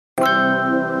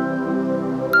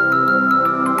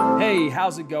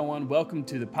how's it going? Welcome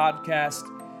to the podcast.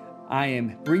 I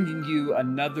am bringing you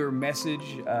another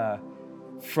message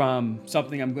from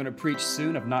something I'm going to preach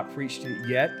soon. I've not preached it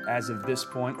yet as of this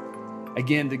point.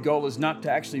 Again, the goal is not to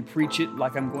actually preach it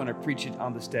like I'm going to preach it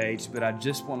on the stage, but I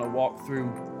just want to walk through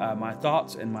my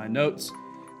thoughts and my notes.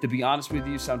 To be honest with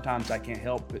you, sometimes I can't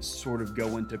help but sort of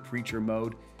go into preacher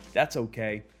mode. That's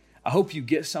okay. I hope you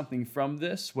get something from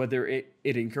this, whether it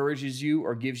encourages you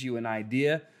or gives you an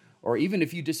idea, or even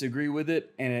if you disagree with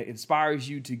it and it inspires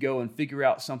you to go and figure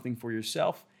out something for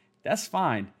yourself, that's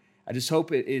fine. I just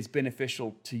hope it is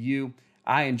beneficial to you.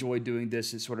 I enjoy doing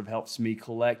this. It sort of helps me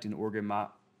collect and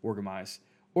organize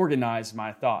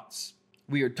my thoughts.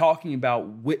 We are talking about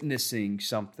witnessing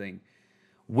something,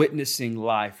 witnessing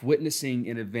life, witnessing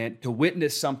an event. To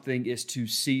witness something is to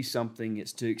see something,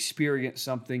 it's to experience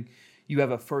something. You have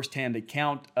a firsthand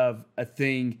account of a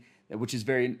thing, which is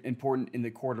very important in the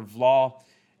court of law.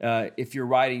 If you're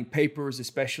writing papers,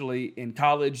 especially in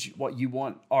college, what you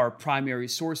want are primary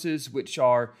sources, which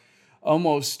are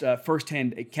almost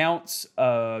firsthand accounts,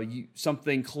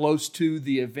 something close to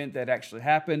the event that actually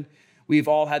happened. We've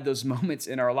all had those moments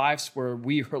in our lives where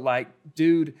we are like,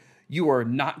 dude, you are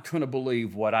not going to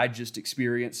believe what I just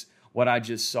experienced, what I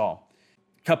just saw.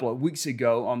 A couple of weeks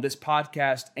ago on this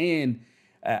podcast and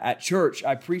at church,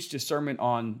 I preached a sermon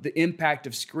on the impact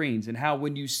of screens and how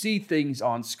when you see things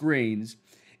on screens,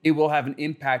 it will have an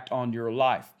impact on your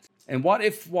life. And what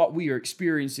if what we are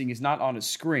experiencing is not on a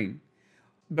screen,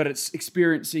 but it's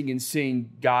experiencing and seeing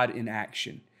God in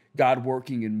action, God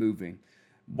working and moving,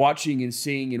 watching and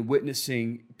seeing and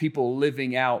witnessing people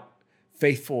living out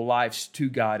faithful lives to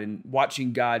God and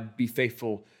watching God be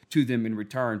faithful to them in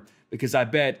return. Because I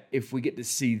bet if we get to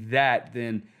see that,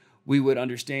 then we would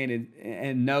understand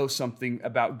and know something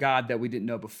about God that we didn't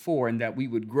know before, and that we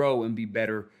would grow and be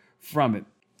better from it.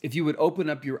 If you would open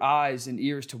up your eyes and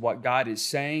ears to what God is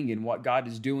saying and what God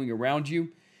is doing around you,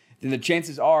 then the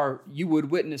chances are you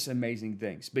would witness amazing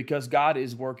things, because God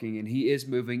is working and He is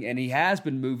moving, and He has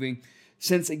been moving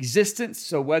since existence.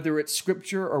 So whether it's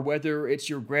scripture or whether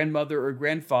it's your grandmother or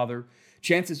grandfather,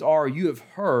 chances are you have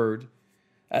heard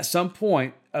at some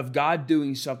point of God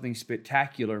doing something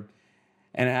spectacular.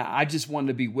 And I just want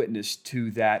to be witness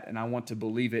to that, and I want to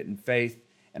believe it in faith,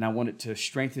 and I want it to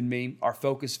strengthen me. Our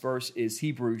focus verse is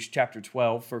Hebrews chapter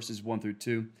 12, verses 1 through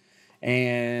 2.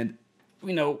 And,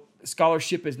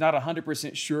 scholarship is not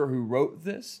 100% sure who wrote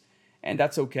this, and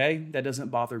that's okay. That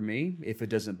doesn't bother me if it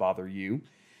doesn't bother you.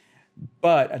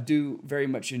 But I do very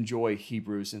much enjoy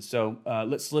Hebrews, and so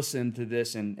let's listen to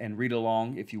this and read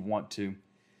along if you want to.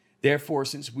 Therefore,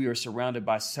 since we are surrounded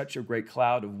by such a great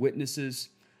cloud of witnesses,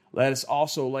 let us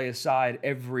also lay aside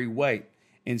every weight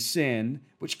and sin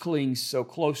which clings so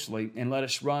closely, and let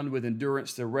us run with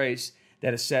endurance the race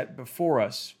that is set before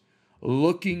us,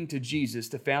 looking to Jesus,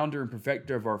 the founder and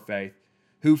perfecter of our faith,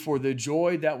 who for the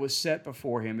joy that was set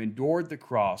before him endured the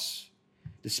cross,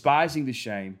 despising the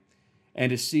shame,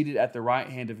 and is seated at the right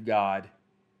hand of God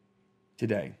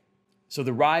today. So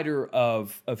the writer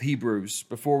of Hebrews,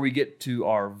 before we get to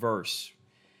our verse,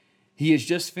 he has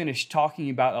just finished talking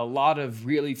about a lot of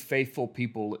really faithful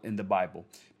people in the Bible,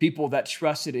 people that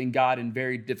trusted in God in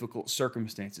very difficult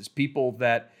circumstances, people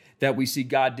that we see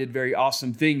God did very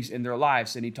awesome things in their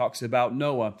lives. And he talks about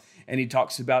Noah, and he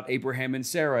talks about Abraham and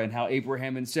Sarah, and how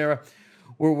Abraham and Sarah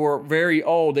were very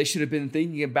old. They should have been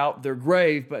thinking about their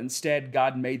grave, but instead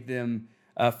God made them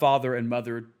father and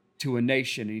mother to a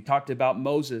nation. And he talked about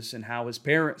Moses and how his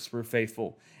parents were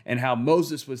faithful, and how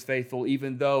Moses was faithful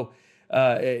even though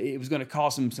it was going to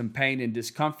cause him some pain and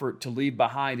discomfort to leave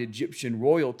behind Egyptian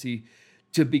royalty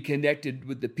to be connected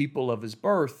with the people of his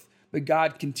birth. But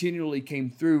God continually came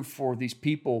through for these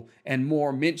people, and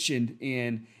more mentioned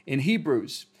in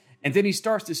Hebrews. And then he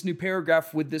starts this new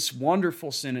paragraph with this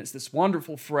wonderful sentence, this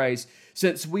wonderful phrase,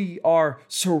 since we are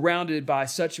surrounded by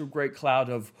such a great cloud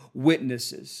of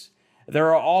witnesses. There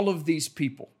are all of these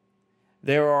people.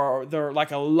 There are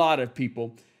like a lot of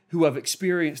people who have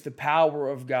experienced the power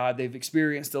of God. They've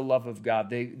experienced the love of God.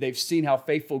 They've seen how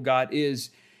faithful God is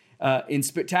in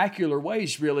spectacular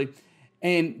ways, really.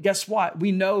 And guess what?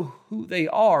 We know who they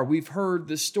are. We've heard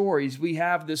the stories. We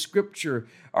have the scripture.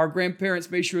 Our grandparents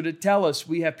made sure to tell us.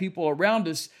 We have people around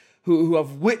us who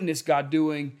have witnessed God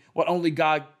doing what only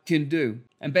God can do.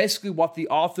 And basically what the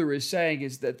author is saying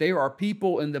is that there are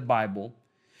people in the Bible.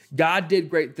 God did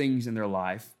great things in their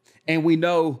life, and we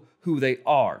know who they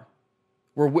are.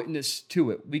 We're witness to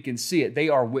it. We can see it. They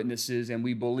are witnesses, and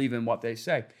we believe in what they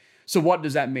say. So what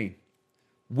does that mean?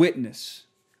 Witness.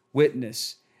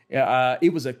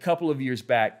 It was a couple of years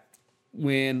back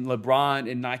when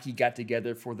LeBron and Nike got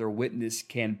together for their witness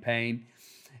campaign.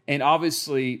 And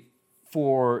obviously,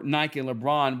 for Nike and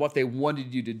LeBron, what they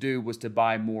wanted you to do was to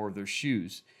buy more of their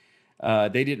shoes.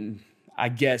 They didn't, I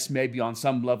guess, maybe on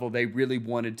some level, they really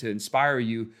wanted to inspire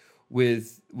you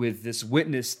with this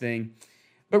witness thing,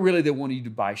 but really they wanted you to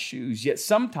buy shoes. Yet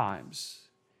sometimes,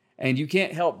 and you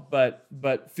can't help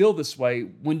but feel this way,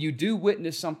 when you do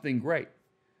witness something great,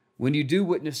 when you do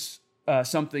witness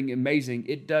something amazing,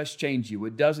 it does change you.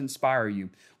 It does inspire you.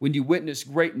 When you witness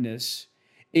greatness,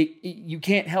 you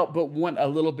can't help but want a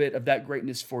little bit of that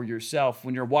greatness for yourself.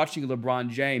 When you're watching LeBron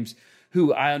James,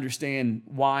 who I understand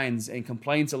whines and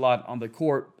complains a lot on the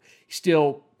court,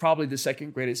 still probably the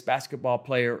second greatest basketball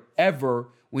player ever.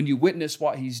 When you witness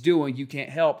what he's doing, you can't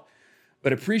help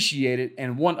but appreciate it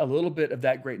and want a little bit of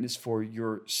that greatness for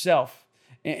yourself.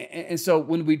 And so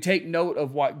when we take note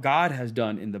of what God has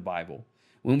done in the Bible,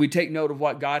 when we take note of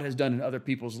what God has done in other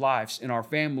people's lives, in our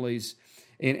families,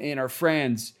 in our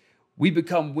friends, we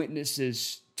become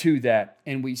witnesses to that,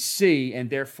 and we see, and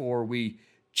therefore we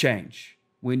change.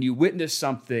 When you witness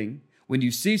something, when you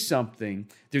see something,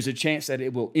 there's a chance that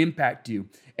it will impact you.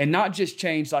 And not just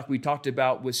change like we talked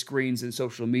about with screens and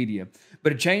social media,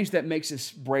 but a change that makes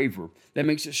us braver, that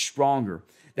makes us stronger,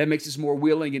 that makes us more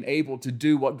willing and able to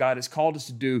do what God has called us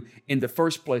to do in the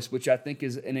first place, which I think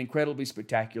is an incredibly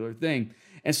spectacular thing.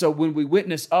 And so when we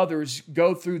witness others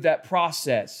go through that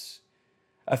process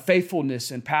of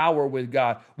faithfulness and power with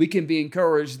God, we can be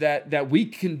encouraged that we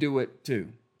can do it too.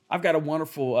 I've got a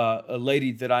wonderful a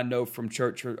lady that I know from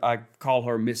church. I call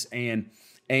her Miss Ann.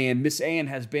 And Miss Ann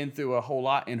has been through a whole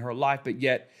lot in her life, but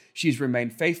yet she's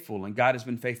remained faithful, and God has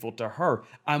been faithful to her.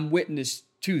 I'm witness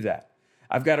to that.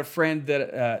 I've got a friend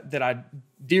that I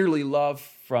dearly love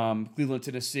from Cleveland,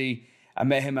 Tennessee. I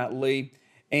met him at Lee,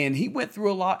 and he went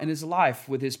through a lot in his life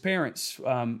with his parents,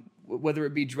 whether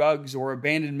it be drugs or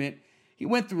abandonment. He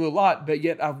went through a lot, but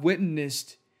yet I've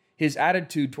witnessed his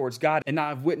attitude towards God, and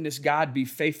I've witnessed God be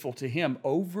faithful to him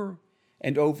over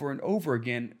and over and over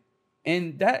again.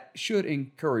 And that should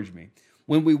encourage me.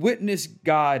 When we witness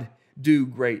God do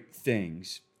great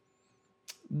things,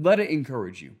 let it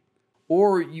encourage you.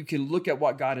 Or you can look at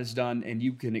what God has done and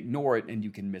you can ignore it and you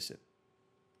can miss it.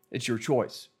 It's your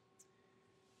choice.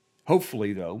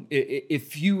 Hopefully, though,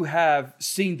 if you have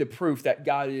seen the proof that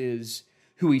God is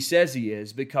who he says he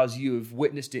is, because you have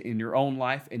witnessed it in your own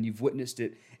life and you've witnessed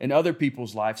it in other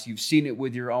people's lives, you've seen it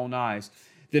with your own eyes,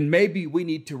 then maybe we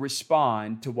need to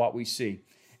respond to what we see.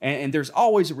 And there's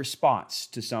always a response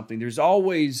to something. There's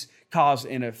always cause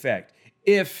and effect.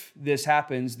 If this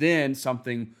happens, then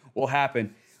something will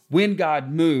happen. When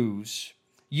God moves,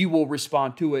 you will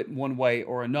respond to it one way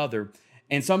or another.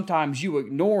 And sometimes you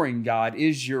ignoring God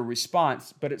is your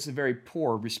response, but it's a very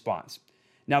poor response.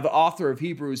 Now, the author of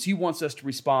Hebrews, he wants us to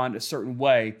respond a certain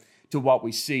way to what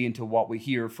we see and to what we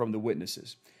hear from the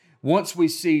witnesses. Once we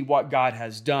see what God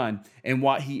has done and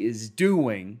what he is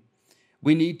doing,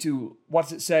 we need to,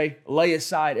 what's it say? Lay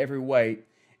aside every weight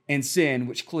and sin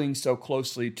which clings so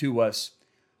closely to us.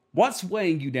 What's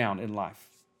weighing you down in life?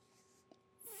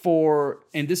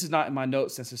 And this is not in my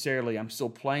notes necessarily, I'm still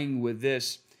playing with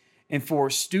this. And for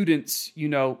students,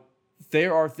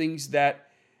 there are things that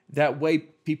weigh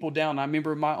people down. I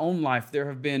remember in my own life, there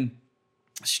have been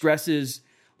stresses,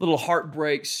 little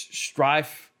heartbreaks,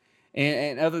 strife,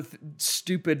 and other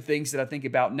stupid things that I think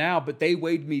about now, but they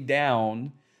weighed me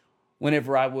down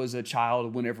whenever I was a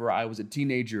child, whenever I was a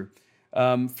teenager.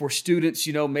 For students,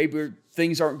 maybe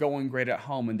things aren't going great at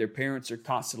home and their parents are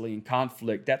constantly in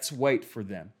conflict. That's weight for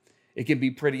them. It can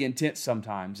be pretty intense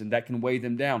sometimes, and that can weigh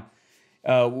them down.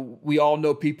 We all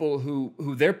know people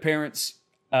who their parents,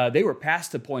 they were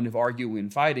past the point of arguing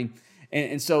and fighting,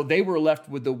 and so they were left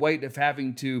with the weight of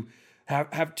having to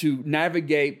have to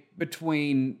navigate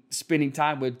between spending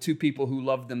time with two people who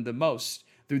loved them the most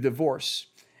through divorce.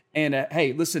 And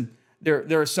hey, listen,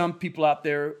 there are some people out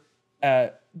there,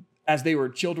 as they were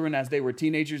children, as they were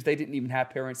teenagers, they didn't even have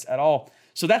parents at all.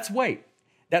 So that's weight.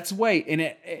 That's weight.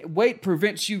 And weight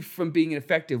prevents you from being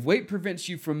effective. Weight prevents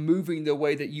you from moving the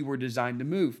way that you were designed to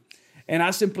move. And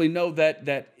I simply know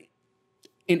that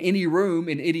in any room,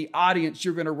 in any audience,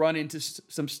 you're going to run into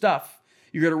some stuff.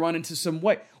 You're going to run into some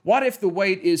weight. What if the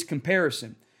weight is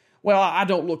comparison? Well, I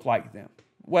don't look like them.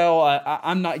 Well,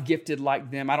 I'm not gifted like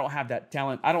them. I don't have that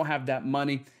talent. I don't have that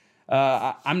money.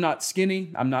 I'm not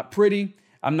skinny. I'm not pretty.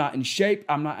 I'm not in shape.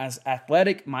 I'm not as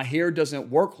athletic. My hair doesn't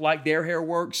work like their hair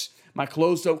works. My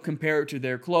clothes don't compare to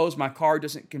their clothes. My car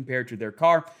doesn't compare to their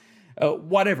car.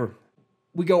 Whatever.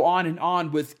 We go on and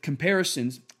on with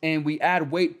comparisons, and we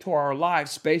add weight to our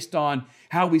lives based on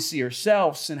how we see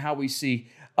ourselves and how we see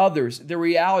others. The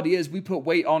reality is we put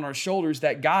weight on our shoulders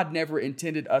that God never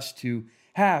intended us to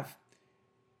have.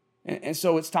 And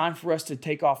so it's time for us to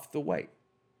take off the weight.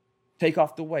 Take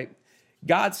off the weight.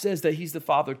 God says that he's the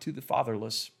father to the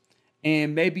fatherless.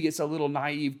 And maybe it's a little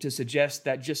naive to suggest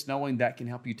that just knowing that can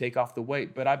help you take off the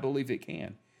weight, but I believe it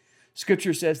can.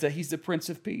 Scripture says that he's the Prince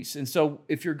of Peace. And so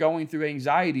if you're going through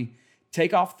anxiety,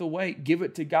 take off the weight, give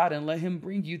it to God, and let him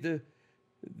bring you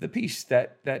the peace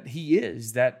that he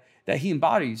is, that he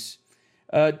embodies.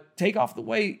 Take off the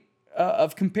weight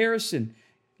of comparison.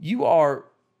 You are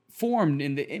formed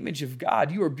in the image of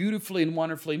God. You are beautifully and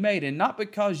wonderfully made, and not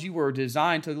because you were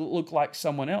designed to look like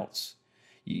someone else.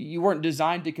 You weren't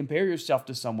designed to compare yourself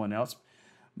to someone else,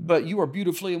 but you are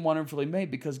beautifully and wonderfully made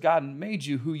because God made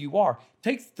you who you are.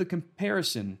 Take the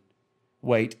comparison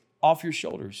weight off your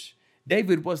shoulders.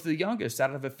 David was the youngest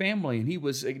out of a family, and he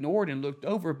was ignored and looked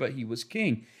over, but he was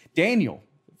king. Daniel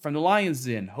from the lion's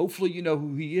den, hopefully you know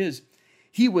who he is.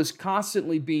 He was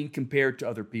constantly being compared to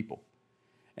other people,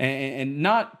 and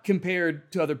not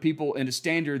compared to other people in a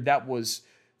standard that was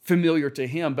familiar to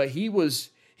him, but he was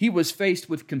faced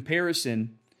with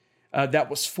comparison that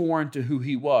was foreign to who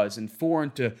he was and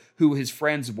foreign to who his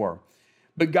friends were.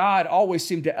 But God always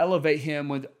seemed to elevate him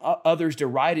when others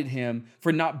derided him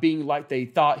for not being like they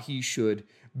thought he should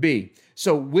be.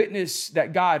 So witness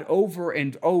that God over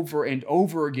and over and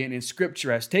over again in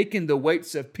Scripture has taken the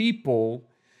weights of people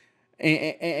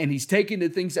and he's taken the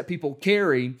things that people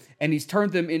carry and he's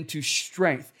turned them into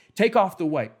strength. Take off the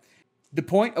weight. The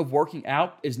point of working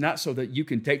out is not so that you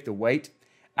can take the weight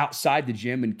outside the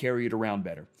gym and carry it around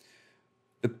better.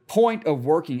 The point of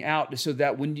working out is so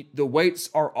that when the weights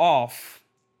are off,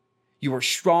 you are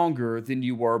stronger than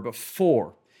you were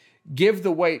before. Give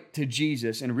the weight to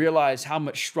Jesus and realize how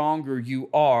much stronger you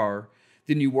are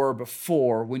than you were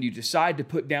before when you decide to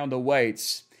put down the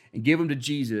weights and give them to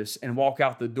Jesus and walk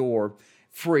out the door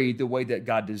free the way that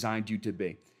God designed you to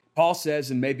be. Paul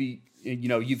says, and maybe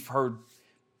you've heard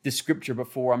this scripture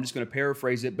before, I'm just going to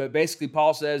paraphrase it, but basically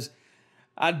Paul says,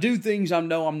 I do things I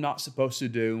know I'm not supposed to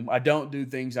do. I don't do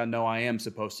things I know I am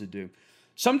supposed to do.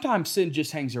 Sometimes sin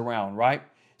just hangs around, right?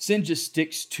 Sin just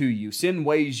sticks to you. Sin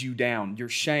weighs you down. Your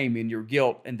shame and your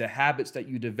guilt and the habits that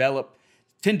you develop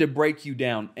tend to break you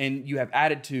down. And you have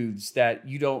attitudes that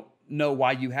you don't know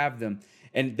why you have them.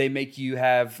 And they make you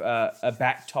have a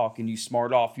back talk and you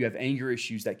smart off. You have anger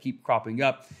issues that keep cropping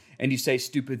up. And you say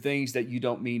stupid things that you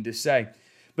don't mean to say.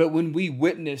 But when we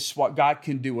witness what God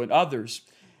can do in others,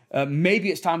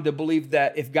 maybe it's time to believe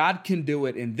that if God can do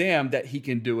it in them, that he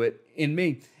can do it in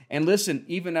me. And listen,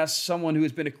 even as someone who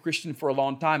has been a Christian for a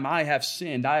long time, I have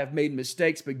sinned. I have made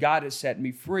mistakes, but God has set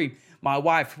me free. My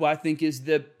wife, who I think is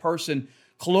the person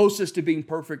closest to being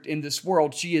perfect in this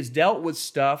world, she has dealt with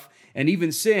stuff and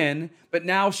even sin, but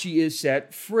now she is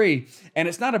set free. And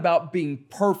it's not about being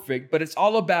perfect, but it's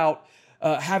all about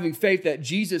having faith that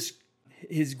Jesus,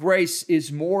 his grace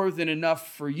is more than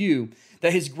enough for you.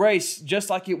 That his grace, just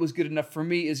like it was good enough for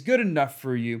me, is good enough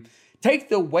for you. Take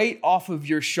the weight off of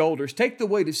your shoulders. Take the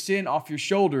weight of sin off your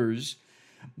shoulders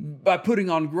by putting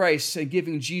on grace and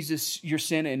giving Jesus your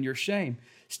sin and your shame.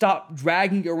 Stop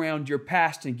dragging around your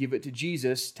past and give it to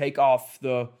Jesus. Take off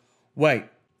the weight.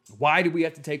 Why do we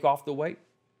have to take off the weight?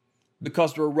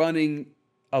 Because we're running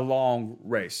a long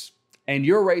race. And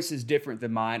your race is different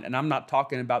than mine. And I'm not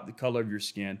talking about the color of your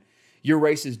skin. Your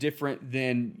race is different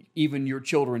than even your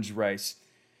children's race.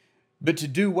 But to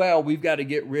do well, we've got to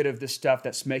get rid of the stuff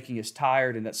that's making us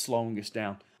tired and that's slowing us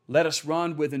down. Let us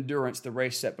run with endurance the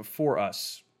race set before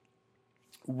us.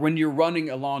 When you're running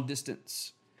a long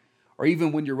distance, or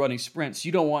even when you're running sprints,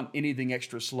 you don't want anything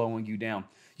extra slowing you down.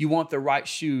 You want the right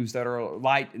shoes that are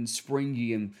light and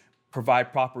springy and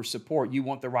provide proper support. You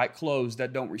want the right clothes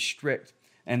that don't restrict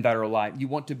and that are light. You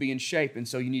want to be in shape, and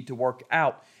so you need to work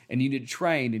out, and you need to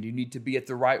train, and you need to be at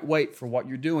the right weight for what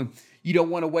you're doing. You don't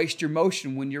want to waste your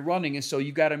motion when you're running, and so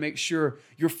you got to make sure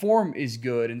your form is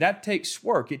good, and that takes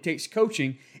work. It takes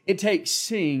coaching. It takes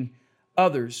seeing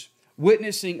others.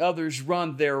 Witnessing others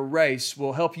run their race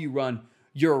will help you run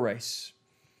your race.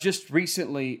 Just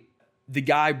recently, the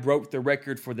guy broke the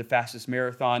record for the fastest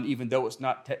marathon, even though it's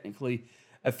not technically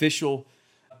official.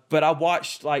 But I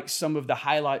watched some of the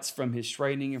highlights from his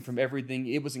training and from everything.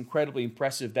 It was incredibly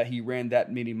impressive that he ran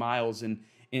that many miles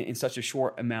in such a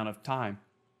short amount of time.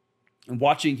 And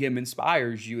watching him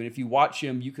inspires you. And if you watch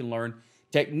him, you can learn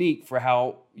technique for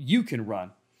how you can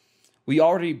run. We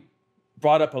already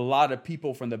brought up a lot of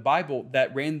people from the Bible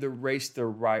that ran the race the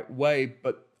right way,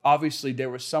 but obviously there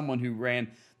was someone who ran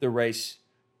the race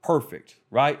perfect,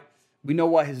 right? We know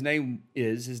what his name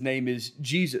is. His name is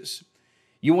Jesus.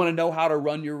 You want to know how to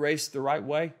run your race the right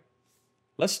way?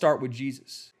 Let's start with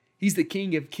Jesus. He's the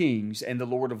King of Kings and the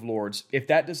Lord of Lords. If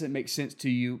that doesn't make sense to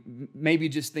you, maybe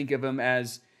just think of him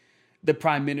as the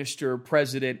prime minister,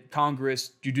 president,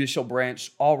 Congress, judicial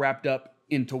branch, all wrapped up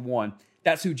into one.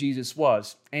 That's who Jesus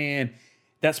was. And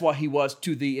that's what he was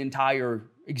to the entire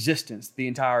existence, the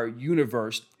entire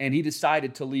universe. And he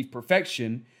decided to leave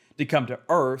perfection to come to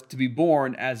earth, to be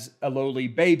born as a lowly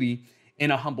baby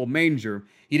in a humble manger.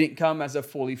 He didn't come as a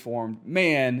fully formed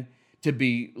man to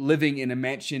be living in a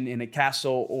mansion, in a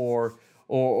castle,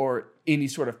 or any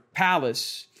sort of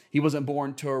palace. He wasn't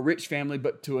born to a rich family,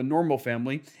 but to a normal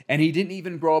family. And he didn't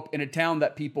even grow up in a town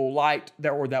that people liked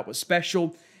that was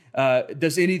special.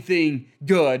 Does anything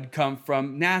good come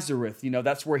from Nazareth?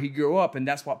 That's where he grew up, and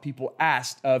that's what people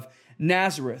asked of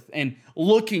Nazareth. And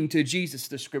looking to Jesus,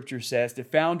 the scripture says, the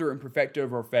founder and perfecter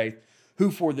of our faith, who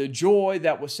for the joy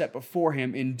that was set before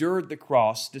him endured the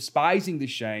cross, despising the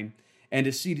shame, and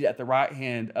is seated at the right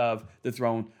hand of the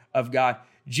throne of God.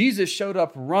 Jesus showed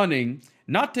up running,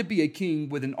 not to be a king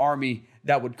with an army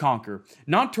that would conquer,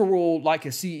 not to rule like a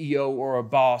CEO or a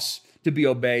boss to be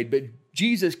obeyed, but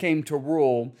Jesus came to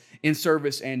rule in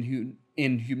service and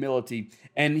in humility.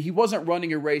 And he wasn't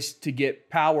running a race to get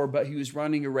power, but he was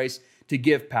running a race to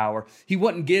give power. He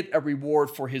wouldn't get a reward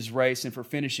for his race and for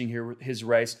finishing his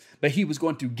race, but he was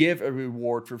going to give a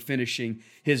reward for finishing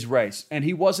his race. And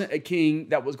he wasn't a king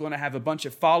that was going to have a bunch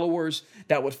of followers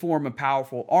that would form a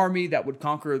powerful army that would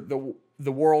conquer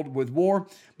the world with war,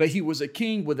 but he was a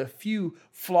king with a few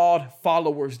flawed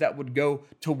followers that would go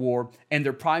to war, and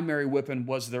their primary weapon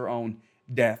was their own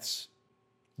deaths.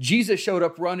 Jesus showed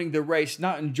up running the race,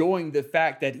 not enjoying the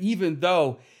fact that even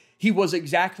though he was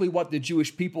exactly what the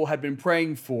Jewish people had been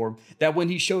praying for, that when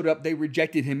he showed up, they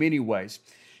rejected him anyways.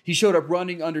 He showed up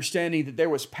running, understanding that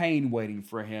there was pain waiting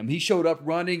for him. He showed up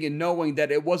running and knowing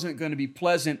that it wasn't going to be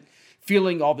pleasant,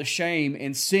 feeling all the shame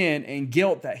and sin and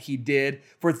guilt that he did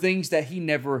for things that he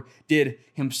never did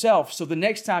himself. So the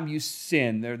next time you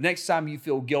sin, the next time you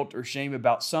feel guilt or shame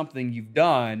about something you've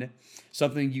done,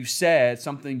 something you've said,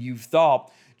 something you've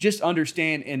thought, just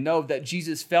understand and know that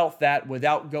Jesus felt that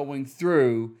without going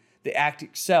through the act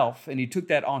itself, and he took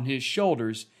that on his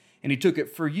shoulders, and he took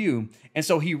it for you. And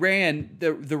so he ran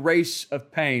the race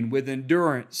of pain with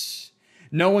endurance,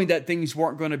 knowing that things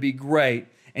weren't going to be great,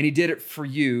 and he did it for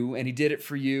you, and he did it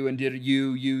for you, and did it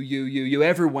you,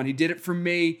 everyone. He did it for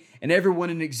me and everyone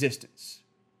in existence.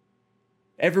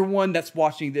 Everyone that's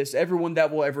watching this, everyone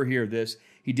that will ever hear this,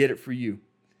 he did it for you.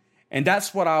 And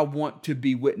that's what I want to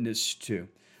be witness to.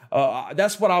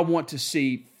 That's what I want to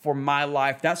see for my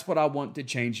life. That's what I want to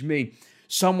change me.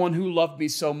 Someone who loved me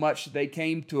so much, they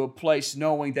came to a place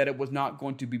knowing that it was not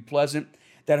going to be pleasant,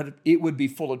 that it would be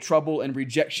full of trouble and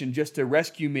rejection, just to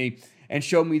rescue me and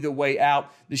show me the way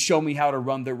out, to show me how to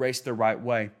run the race the right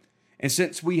way. And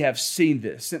since we have seen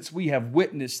this, since we have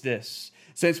witnessed this,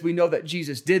 since we know that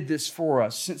Jesus did this for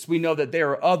us, since we know that there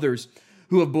are others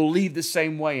who have believed the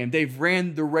same way and they've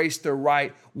ran the race the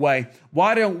right way,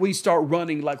 why don't we start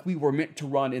running like we were meant to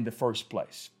run in the first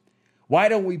place? Why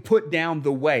don't we put down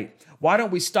the weight? Why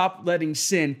don't we stop letting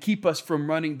sin keep us from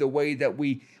running the way that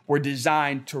we were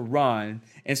designed to run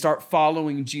and start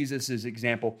following Jesus'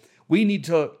 example? We need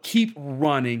to keep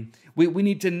running. We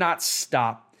need to not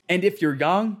stop. And if you're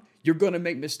young, you're going to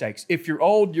make mistakes. If you're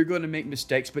old, you're going to make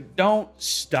mistakes, but don't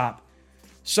stop.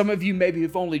 Some of you maybe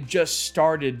have only just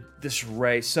started this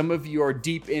race. Some of you are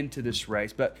deep into this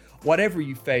race, but whatever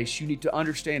you face, you need to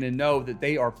understand and know that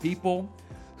they are people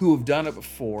who have done it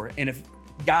before. And if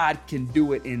God can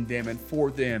do it in them and for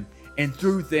them and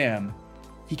through them,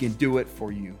 he can do it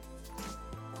for you.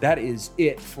 That is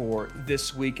it for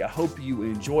this week. I hope you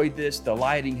enjoyed this. The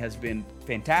lighting has been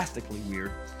fantastically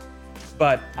weird,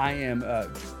 but I am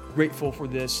grateful for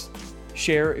this.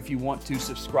 Share if you want to,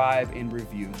 subscribe and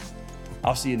review.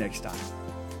 I'll see you next time.